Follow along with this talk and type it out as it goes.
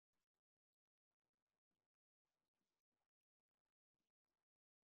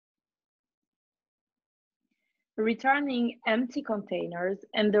Returning empty containers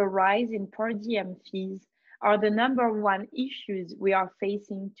and the rise in per diem fees are the #1 issues we are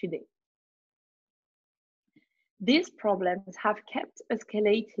facing today. These problems have kept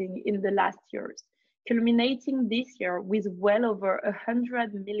escalating in the last years, culminating this year with well over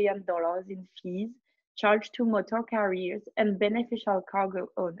 $100 million in fees charged to motor carriers and beneficial cargo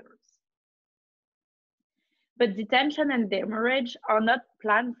owners. But detention and demurrage are not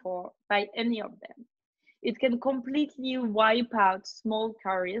planned for by any of them. It can completely wipe out small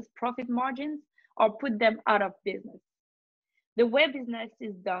carriers' profit margins or put them out of business. The way business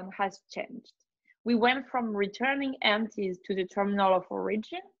is done has changed. We went from returning empties to the terminal of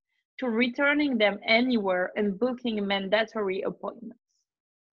origin to returning them anywhere and booking mandatory appointments.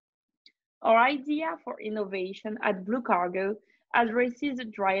 Our idea for innovation at BlueCargo addresses the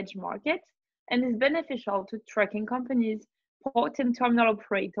drayage market and is beneficial to trucking companies, port and terminal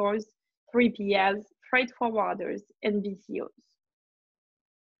operators, 3PLs, freight forwarders, and BCOs.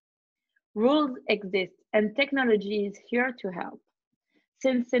 Rules exist and technology is here to help.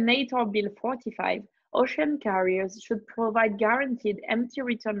 Since Senator Bill 45, ocean carriers should provide guaranteed empty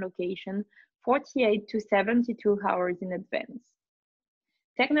return location 48 to 72 hours in advance.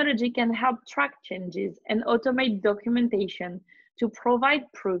 Technology can help track changes and automate documentation to provide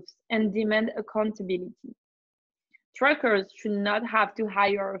proofs and demand accountability. Truckers should not have to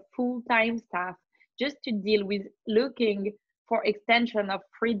hire a full-time staff just to deal with looking for extension of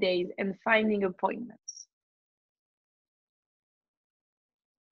 3 days and finding appointments.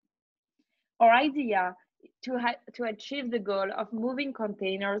 Our idea to achieve the goal of moving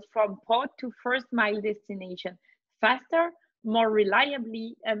containers from port to first mile destination faster, more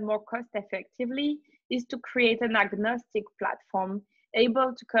reliably, and more cost effectively is to create an agnostic platform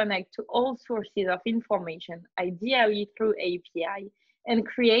able to connect to all sources of information, ideally through API, and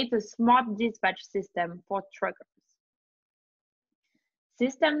create a smart dispatch system for truckers.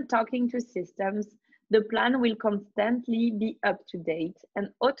 System talking to systems, the plan will constantly be up to date and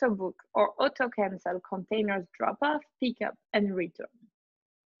auto-book or auto-cancel containers drop-off, pick-up, and return.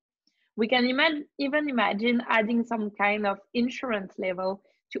 We can even imagine adding some kind of insurance level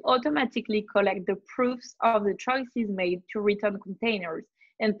to automatically collect the proofs of the choices made to return containers,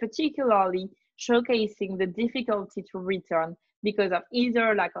 and particularly showcasing the difficulty to return because of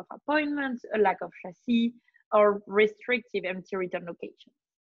either lack of appointments, a lack of chassis, or restrictive empty return locations.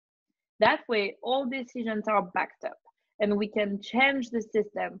 That way, all decisions are backed up, and we can change the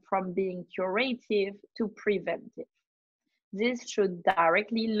system from being curative to preventive. This should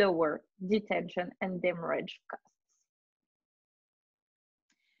directly lower detention and demurrage costs.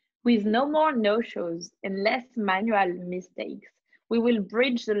 With no more no-shows and less manual mistakes, we will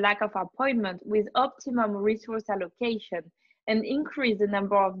bridge the lack of appointment with optimum resource allocation and increase the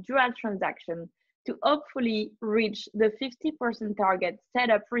number of dual transactions to hopefully reach the 50% target set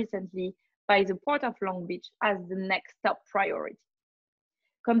up recently by the Port of Long Beach as the next top priority.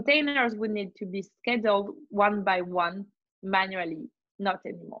 Containers would need to be scheduled one by one manually, not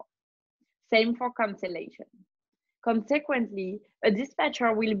anymore. Same for cancellation. Consequently, a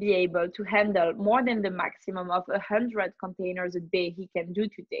dispatcher will be able to handle more than the maximum of 100 containers a day he can do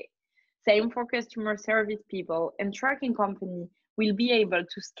today. Same for customer service people, and trucking company will be able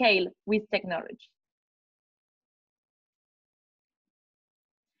to scale with technology.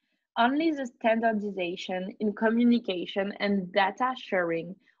 Only the standardization in communication and data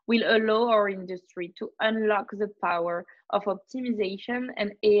sharing will allow our industry to unlock the power of optimization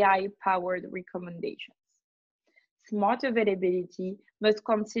and AI-powered recommendations. Smart availability must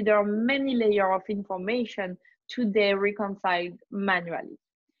consider many layers of information today reconciled manually.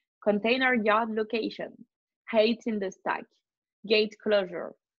 Container yard location, height in the stack, gate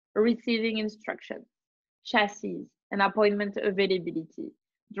closure, receiving instructions, chassis and appointment availability,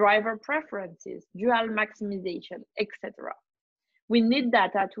 driver preferences, dual maximization, etc. We need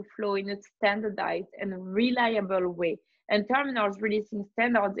data to flow in a standardized and reliable way, and terminals releasing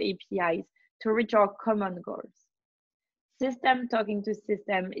standards APIs to reach our common goals. System talking to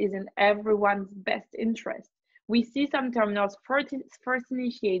system is in everyone's best interest. We see some terminals' first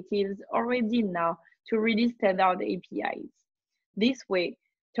initiatives already now to release standard APIs. This way,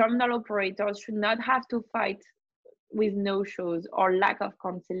 terminal operators should not have to fight with no-shows or lack of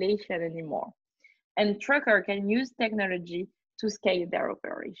cancellation anymore. And trucker can use technology to scale their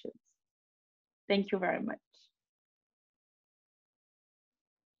operations. Thank you very much.